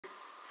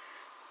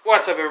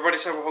What's up everybody,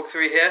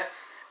 SeverableHawk3 here,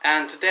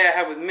 and today I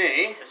have with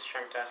me... It's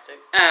Chunktastic.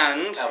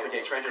 And... LpD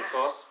X RaNgErS, of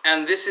course.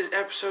 And this is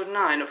episode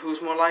 9 of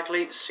Who's More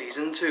Likely,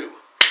 Season 2.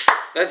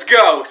 Let's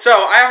go!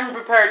 So, I haven't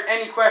prepared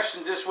any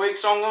questions this week,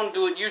 so I'm going to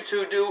do what you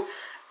two do,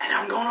 and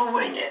I'm going to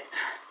wing it.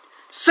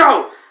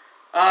 So,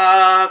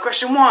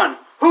 question 1.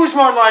 Who's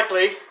more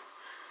likely... To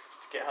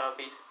get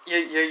herpes.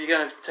 You're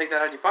going to take that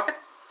out of your pocket?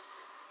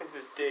 It's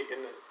this dick,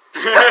 isn't it?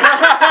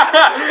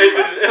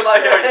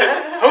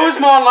 Who's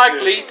more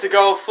likely to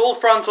go full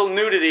frontal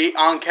nudity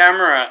on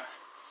camera?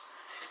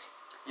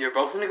 You're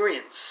both in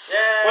agreement.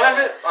 Yeah.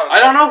 Whatever. I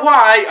don't know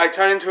why I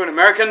turn into an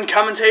American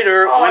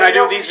commentator when I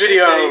do these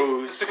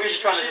videos. Just because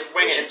you're trying to just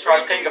wing it and try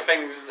and think of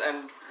things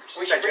and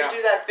we should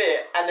redo that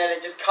bit and then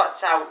it just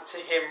cuts out to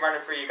him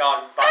running through your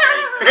garden.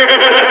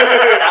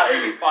 That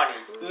would be funny.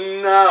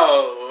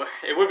 No.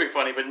 It would be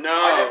funny, but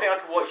no. I don't think I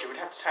could watch it. We'd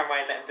have to turn around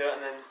and let him do it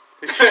and then...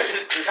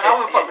 How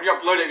the fuck would you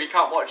upload it if you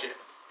can't watch it?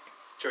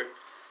 True.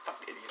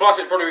 Plus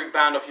it'd probably be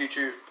banned off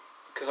YouTube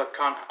because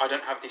I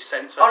don't have the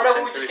censor. Oh no,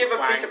 we'll just give him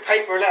a piece of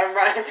paper and let him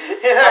run.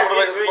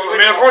 I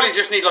mean, I probably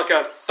just need like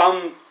a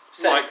thumb,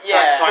 type.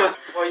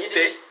 Well, you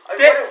just.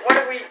 Why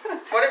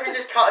don't we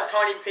just cut a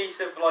tiny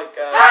piece of like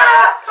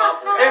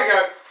cardboard? Here we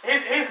go.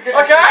 Here's a good.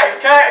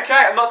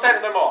 Okay. I'm not saying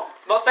it no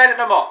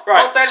more.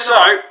 Right.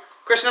 So,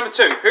 question number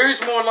 2.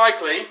 Who's more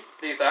likely?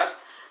 Leave that.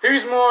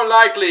 Who's more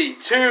likely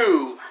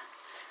to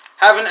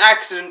have an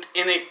accident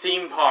in a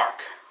theme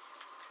park?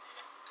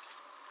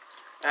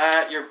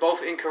 You're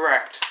both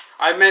incorrect.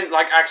 I meant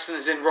like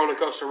accident as in roller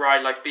coaster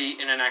ride, like be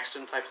in an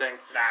accident type thing.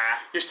 Nah.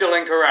 You're still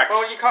incorrect.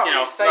 Well, you can't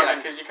really say that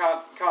because you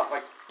can't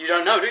like... You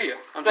don't know, do you?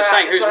 I'm just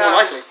saying who's more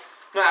likely.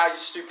 No,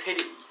 just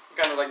stupidity.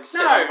 Kind of like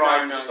sit on on the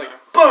ride and just like,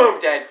 boom,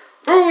 dead.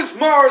 Who's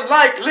more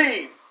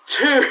likely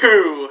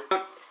to...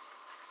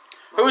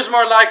 Who's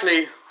more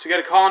likely to get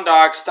a corn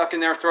dog stuck in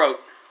their throat?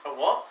 A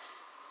what?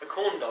 A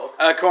corn dog?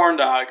 A corn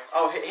dog.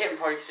 Oh, him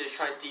probably because he's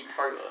trying to deep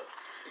throat it.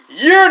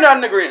 You're not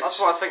in agreement. That's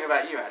what I was thinking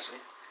about you, actually.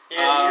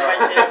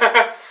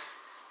 Yeah,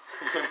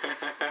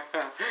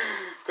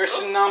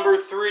 Question number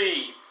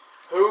 3.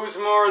 Who's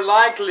more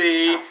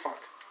likely... Oh,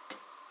 fuck.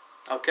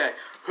 Okay.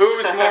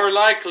 Who's more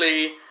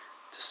likely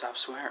to stop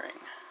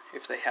swearing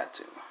if they had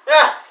to?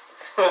 Yeah.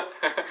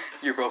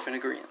 You're both in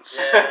agreement.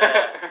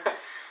 Yeah.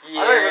 I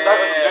don't even know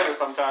what's gender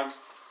sometimes.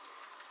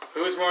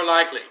 Who's more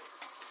likely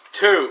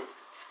to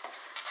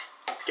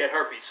get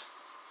herpes?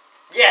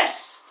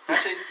 Yes.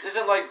 Actually,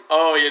 isn't like...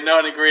 Oh, you're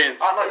not in agreement.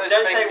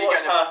 Don't say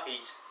what's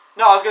herpes.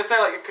 No, I was going to say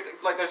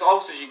like those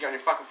ulcers you get on your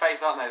fucking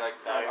face, aren't they? Like,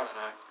 no. I don't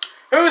know.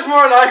 Who's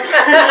more likely?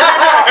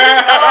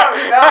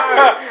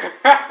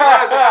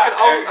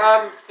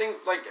 No, thing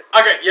like...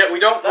 Okay, yeah, we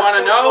don't want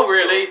to know,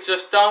 really.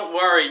 Just don't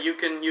worry. You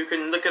can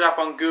look it up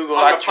on Google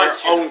at your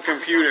own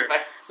computer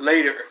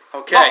later.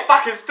 Okay. Not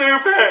fucking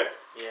stupid!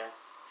 Yeah.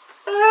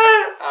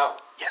 Oh.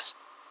 Yes.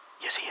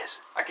 Yes, he is.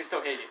 I can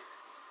still hear you.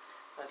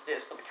 Let's do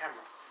this for the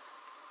camera.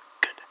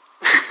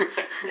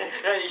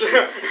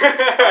 You're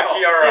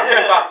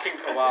a fucking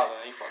koala.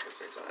 You fucking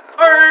say something.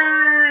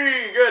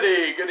 Hey,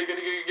 goody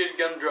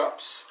gun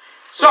drops.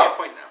 So, do I get a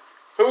point now?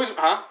 Who's Do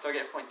I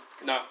get a point?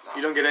 No,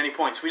 you don't get any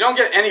points. We don't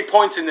get any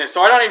points in this,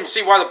 so I don't even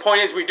see why the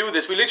point is we do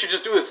this. We literally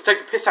just do this to take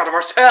the piss out of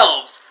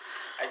ourselves.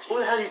 Who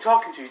the hell are you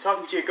talking to? You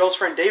talking to your ghost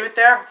friend David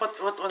there? What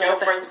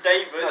Girlfriend's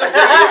David.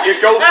 Your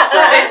ghost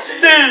friend.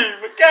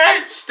 Steve,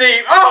 okay?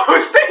 Steve. Oh,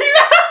 Steve!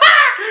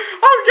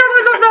 Oh god,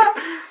 I love that.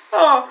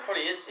 Oh.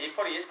 He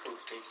probably is called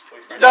Steve's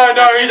boyfriend. No,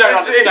 you don't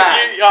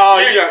understand. You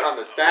don't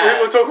understand.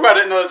 We'll talk about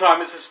it another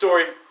time. It's a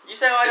story. You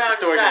say I don't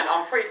understand.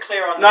 I'm pretty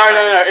clear on No.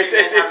 this.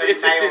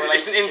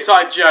 It's an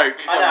inside joke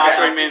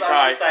between me and Ty.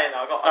 I'm just saying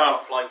that. I've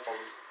got a fly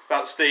problem.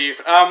 About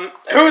Steve.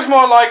 Who's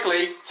more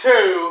likely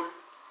to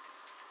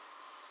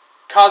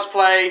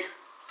cosplay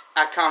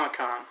at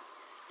Comic-Con?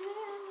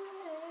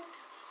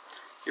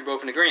 You're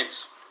both in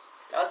agreement.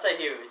 I'd say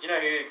Hugh. Do you know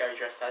who you go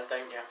dressed as,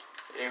 don't you?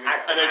 An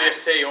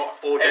ODST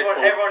or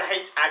Deadpool. Everyone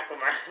hates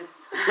Aquaman.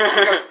 He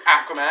goes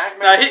Aquaman.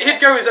 No, he'd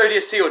go as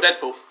ODST or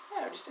Deadpool.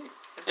 Yeah, ODST.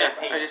 Yeah,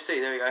 ODST,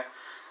 there we go.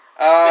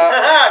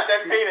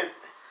 Dead penis.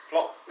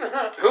 Flop.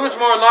 Who's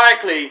more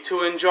likely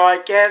to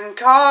enjoy getting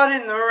caught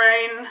in the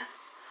rain?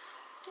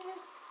 I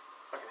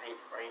fucking hate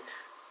the rain.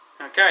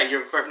 Okay,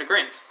 you're both in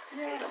agreement.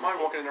 Yeah, don't mind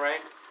walking in the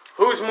rain.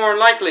 Who's more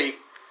likely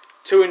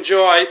to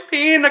enjoy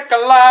pina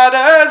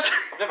coladas?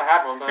 I've never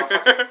had one,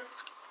 but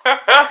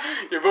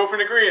You're both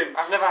in agreement.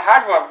 I've never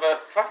had one,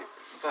 but fuck it.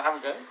 So I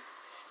haven't got it.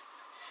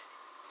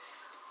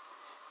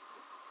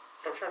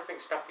 So I'm trying to think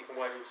of stuff you can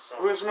work into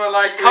songs. Who's more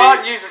likely? You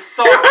can't use a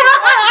song to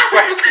answer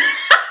questions.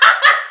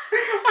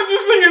 I'm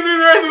just singing through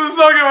the rest of the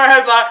song in my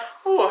head like,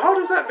 oh, how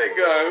does that bit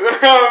go?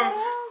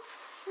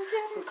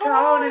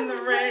 Caught in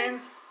the rain.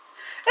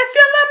 If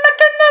you're not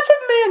making love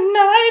at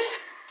midnight.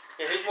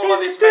 Yeah, who's more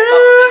likely to make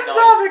love at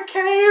midnight? Of a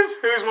cave.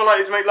 Who's more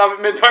likely to make love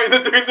at midnight in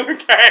the dunes of a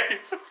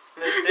cave?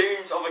 The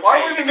dunes of a cave. Why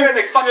would we be doing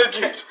the fucking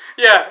dunes?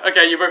 Yeah,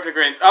 okay, you're both in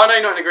agreement. Oh no,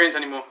 you're not in agreement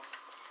anymore.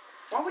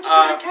 Why would you do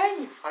in a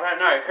cave? I don't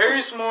know.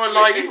 Who's more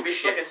likely... You'd be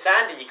fucking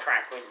sand in your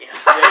crack, wouldn't you?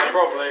 Yeah,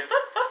 probably.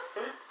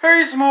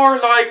 Who's more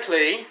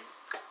likely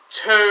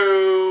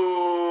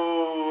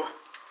to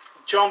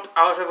jump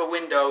out of a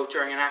window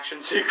during an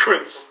action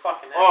sequence?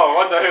 Fucking hell. Oh, I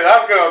wonder who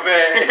that's going to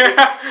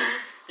be.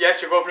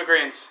 Yes, you're both in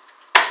agreement.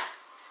 The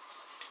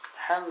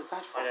hell is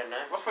that for? I don't know.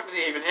 What the fuck did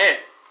he even hit?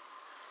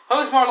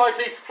 Who's more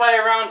likely to play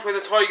around with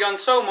a toy gun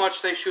so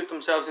much they shoot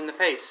themselves in the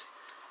face?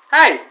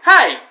 Hey,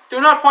 hey!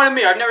 Do not point at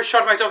me. I've never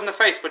shot myself in the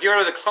face, but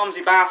you're the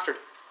clumsy bastard.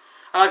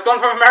 And I've gone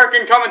from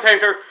American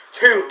commentator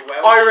to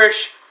Welsh.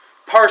 Irish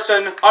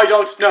person I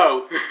don't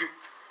know.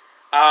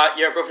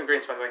 You're both in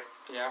agreement, by the way.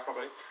 Yeah,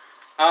 probably.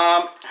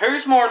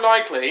 Who's more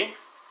likely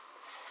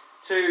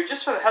to,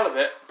 just for the hell of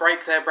it,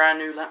 break their brand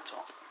new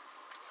laptop?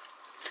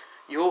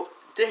 You're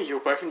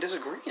both in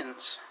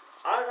disagreements.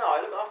 I don't know,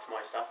 I look after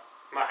my stuff.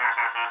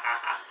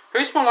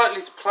 Who's more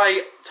likely to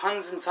play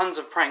tons and tons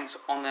of pranks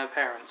on their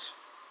parents?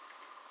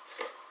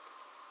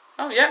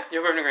 Oh yeah,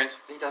 you're both in agreement.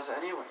 He does it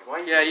anyway. Why?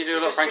 Yeah, you do a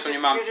lot of pranks on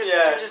your mum. You're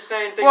just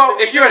saying things. Well,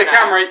 that if you had a do now.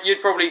 camera,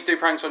 you'd probably do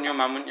pranks on your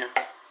mum, wouldn't you?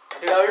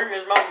 No,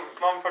 his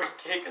mum probably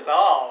kick his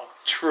ass.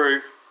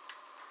 True.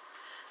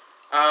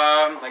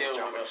 I think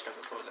John will just go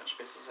to the toilet and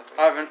piss his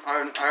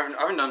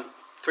I haven't done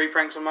 3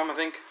 pranks on mum, I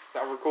think,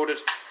 that I've recorded.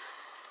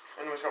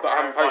 And almost got But I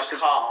run haven't over by a posted.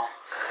 car.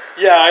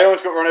 Yeah, I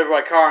almost got run over by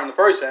a car in the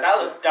process. That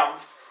was a dumb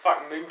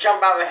fucking move.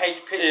 Jump out of the hedge,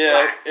 pitch Yeah,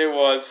 black. it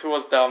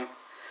was dumb.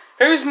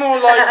 Who's more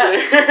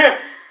likely?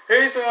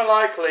 Who's more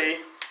likely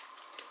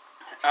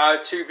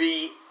to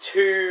be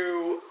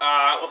too?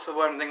 What's the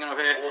word I'm thinking of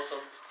here? Awesome.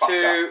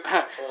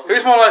 Awesome.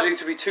 Who's more likely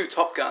to be too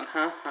Top Gun?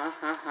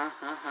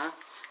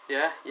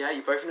 Yeah,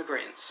 you both in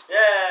agreement.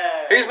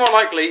 Yeah. Who's more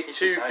likely He's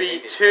to be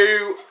excited.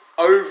 too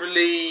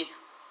overly,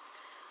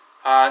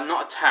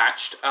 not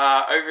attached,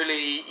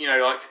 overly,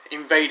 like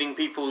invading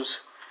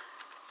people's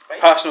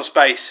Space? personal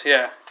space?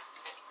 Yeah.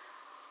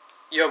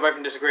 You're both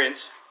in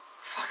disagreement.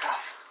 Fuck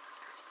off.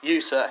 You,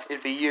 sir,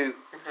 it'd be you.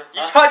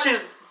 You tried to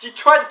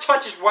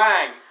touch his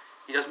wang.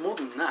 He does more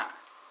than that.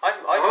 I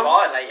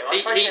violate him. I'm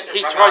supposed to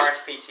he run tries-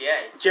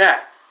 RSPCA. Yeah.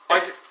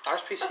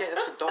 RSPCA,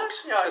 that's for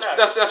dogs. Yeah, I know.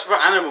 That's for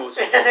animals.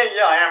 Yeah,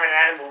 I am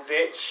an animal,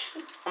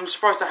 bitch. I'm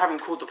surprised I haven't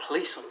called the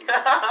police on you.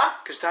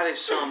 Because that is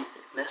some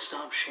messed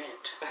up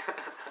shit.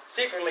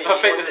 Secretly, I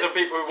think there's some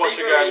people who watch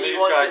you go, these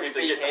guys need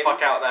to get the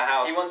fuck out of their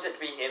house. He wants it to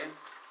be him.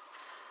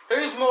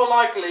 Who's more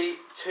likely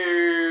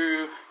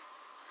to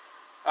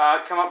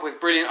come up with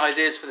brilliant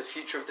ideas for the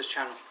future of this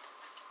channel?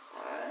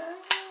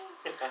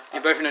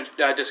 You're both in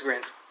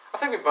disagreement. I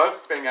think we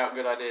both bring out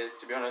good ideas,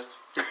 to be honest.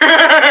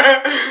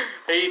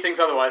 He thinks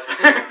otherwise.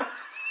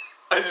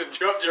 I just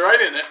dropped you right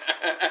in it.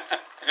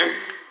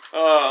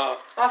 Oh.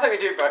 I think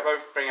we do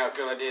both bring out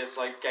good ideas,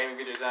 like gaming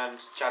videos and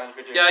challenge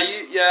videos.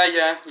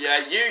 Yeah.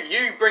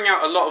 You bring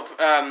out a lot of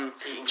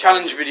Eating challenge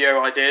challenges.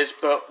 video ideas,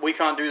 but we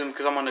can't do them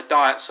because I'm on a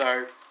diet.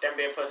 So Don't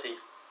be a pussy.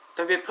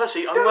 don't be a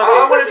pussy.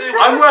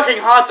 I'm working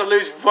hard to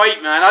lose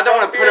weight, man. I don't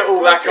want to put it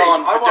all back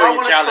on for doing a I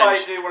want to challenge. try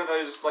and do one of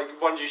those, like,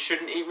 ones you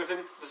shouldn't eat with him,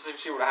 just to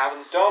see what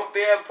happens. Don't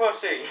be a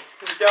pussy.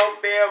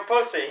 Don't be a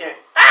pussy.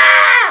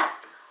 Ah!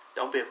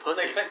 Don't be a There's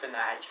pussy. a clip in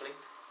that, actually.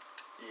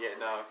 Yeah,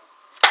 no.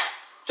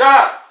 Shut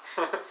up!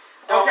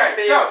 Don't Okay,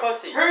 be so a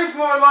pussy. who's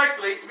more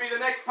likely to be the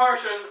next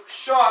person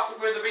shot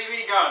with a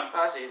BB gun?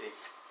 That's easy.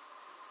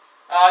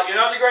 You're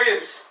not the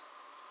greatest.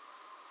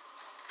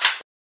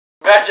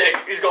 Magic!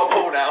 He's got a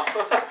ball now.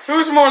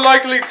 Who's more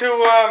likely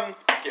to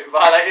Get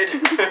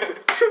violated.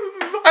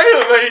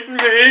 violate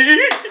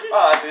me?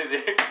 Oh, that's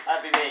easy.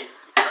 That'd be me.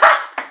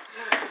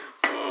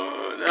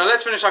 Now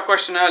let's finish our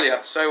question earlier.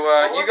 So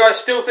you guys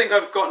still think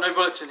I've got no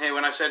bullets in here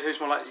when I said who's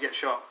more likely to get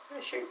shot? Yeah,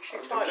 shoot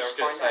I'm Tyler, just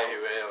going find to say out.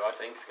 who I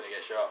think is going to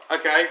get shot.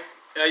 Okay,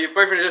 you're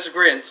both in a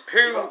disagreement.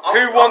 Who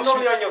I'm wants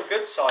normally on your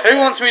good side. who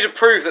wants me to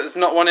prove that there's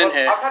not one in Well,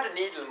 here? I've had a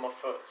needle in my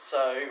foot, so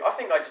I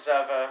think I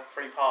deserve a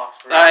free pass.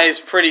 For That is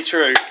pretty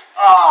true.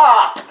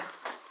 Ah!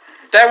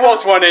 There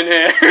was one in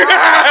here.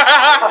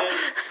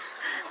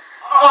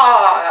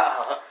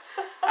 Ah!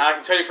 And I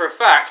can tell you for a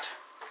fact,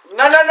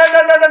 No!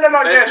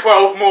 there's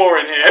 12 more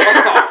in here.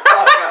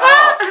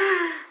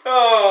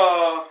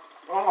 Oh,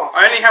 Oh,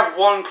 I only have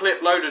one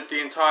clip loaded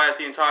the entire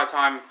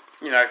time,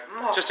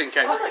 just in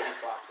case. I like these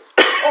glasses.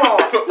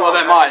 oh, Well,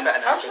 they're mine.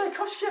 How much do they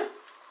cost you?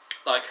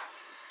 Like,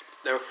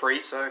 they were free,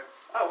 so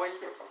Oh, where did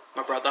you get it from?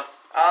 my brother.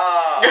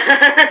 Ah.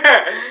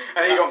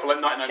 And he got them for like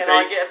 99p. Can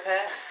I get a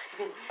pair?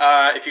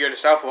 If you go to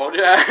Southwold,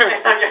 yeah.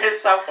 I'm going to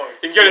Southport.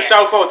 If you go to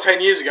Southwold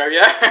 10 years ago,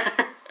 yeah.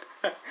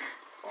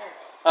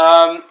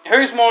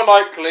 Who's more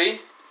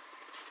likely?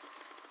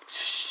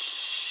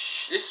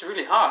 This is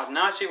really hard.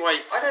 Now I see why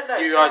I don't know.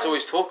 you guys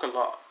always talk a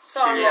lot.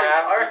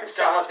 I reckon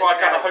some that's of why I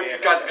this kind of might hope be you a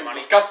guys bit are going to money.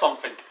 discuss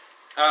something.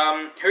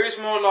 Who's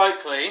more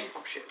likely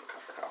Oh shit, look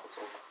at the carpets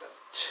all fucked up.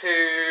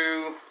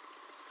 to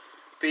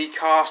be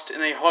cast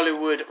in a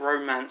Hollywood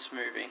romance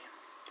movie?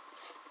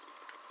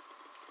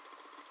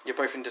 You're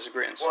both in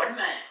disagreement. One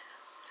man.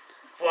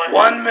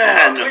 One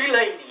man. Ugly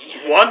lady.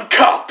 One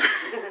cup.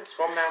 It's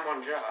one man,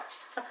 one jar.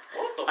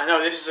 What the? I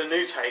know, this is a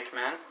new take,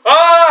 man.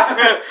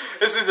 Ah!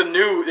 This is a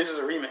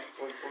remake.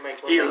 We'll make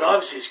He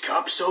loves his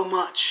cup so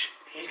much.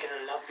 He's going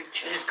to love the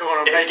child. He's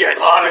going to It make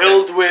gets part of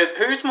filled with...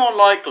 Who's more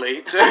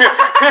likely to...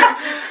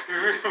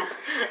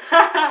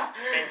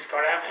 It's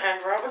got to have a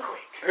hand rather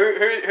quick.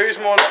 Who's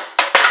more...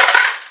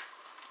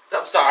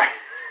 I'm sorry.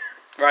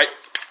 Right.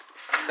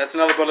 That's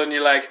another bullet in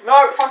your leg.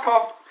 No, fuck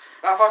off.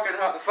 That fucking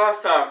hurt the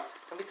first time.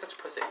 Don't be such a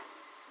pussy.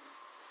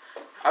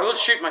 I will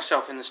shoot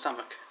myself in the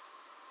stomach.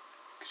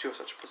 Because you're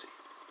such a pussy.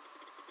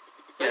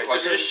 Yeah,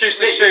 just to shoot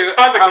show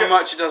how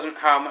much doesn't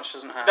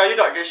have. No, you're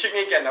not going to shoot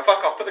me again now.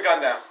 Fuck off. Put the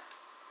gun down.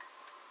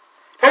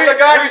 Put the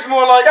gun. Who's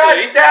more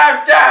likely?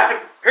 Gun down.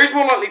 Who's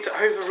more likely to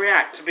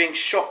overreact to being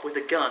shot with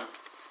a gun?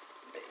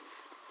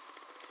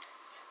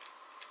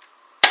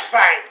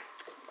 Bang!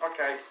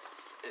 Okay.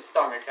 It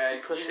stung, okay?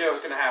 Pussy. You knew it was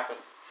going to happen.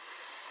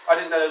 I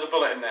didn't know there was a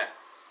bullet in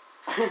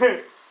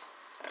there.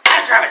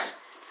 Ah, Travis!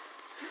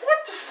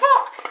 What the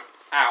fuck?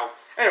 Ow.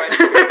 Anyway.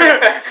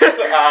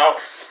 Ow.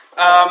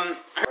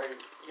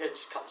 Yeah,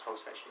 just cut this whole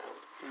section out.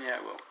 Yeah,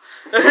 it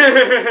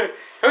will.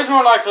 Who's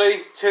more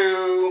likely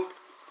to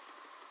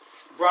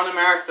run a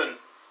marathon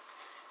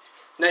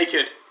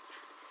naked?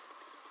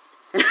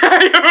 You're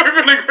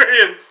both in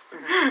agreement.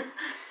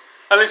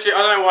 I don't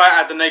know why I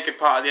add the naked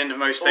part at the end of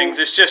most things.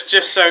 It's just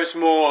so it's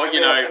more,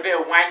 you know. A bit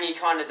of wangy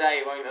kind of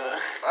day, won't it?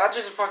 I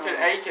just fucking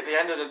ache at the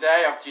end of the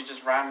day after you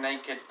just ran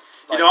naked.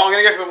 You know what, I'm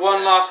going to go for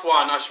one last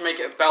one. I should make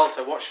it a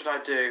belter. What should I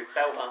do?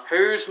 Belter.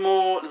 Who's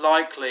more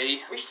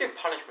likely We should do a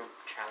punishment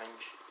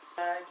challenge.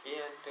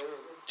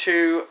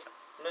 to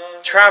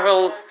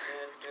travel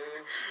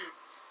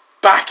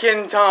back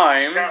in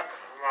time? Suck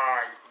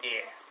my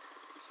dick.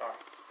 Sorry.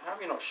 How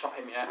have you not shot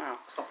him yet? Wow.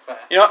 That's not fair.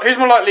 You know, who's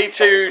more likely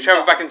to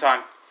travel back in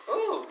time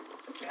Ooh.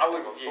 I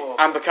wouldn't you.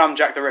 and become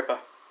Jack the Ripper?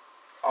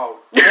 Oh.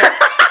 You're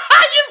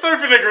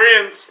both in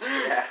agreement.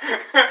 Yeah.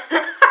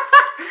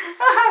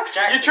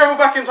 Jack. You'd travel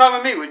back in time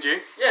with me, would you?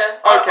 Yeah.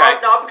 Okay.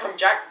 I'll become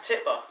Jack the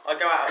Tipper. I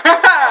go out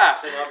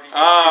and I'll be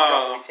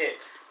Oh. too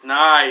tipped.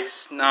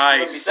 Nice. Then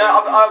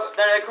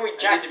they call me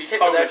Jack need to the be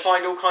Tipper. They Polish.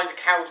 find all kinds of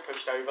cows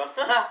pushed over.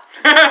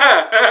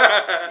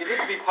 You need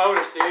to be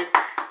Polish, dude.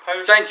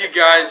 Polish Thank you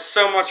guys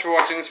so much for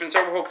watching. It's been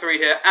SeverableHawk3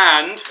 here,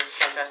 and It's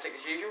fantastic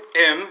as usual.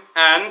 him,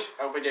 and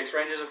LpD X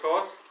RaNgErS, of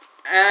course.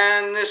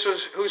 this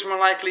was Who's More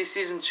Likely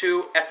Season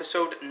 2,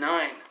 Episode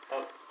 9.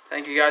 Oh.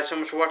 Thank you guys so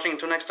much for watching.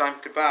 Until next time,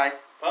 goodbye.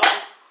 Bye.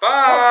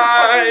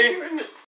 Bye!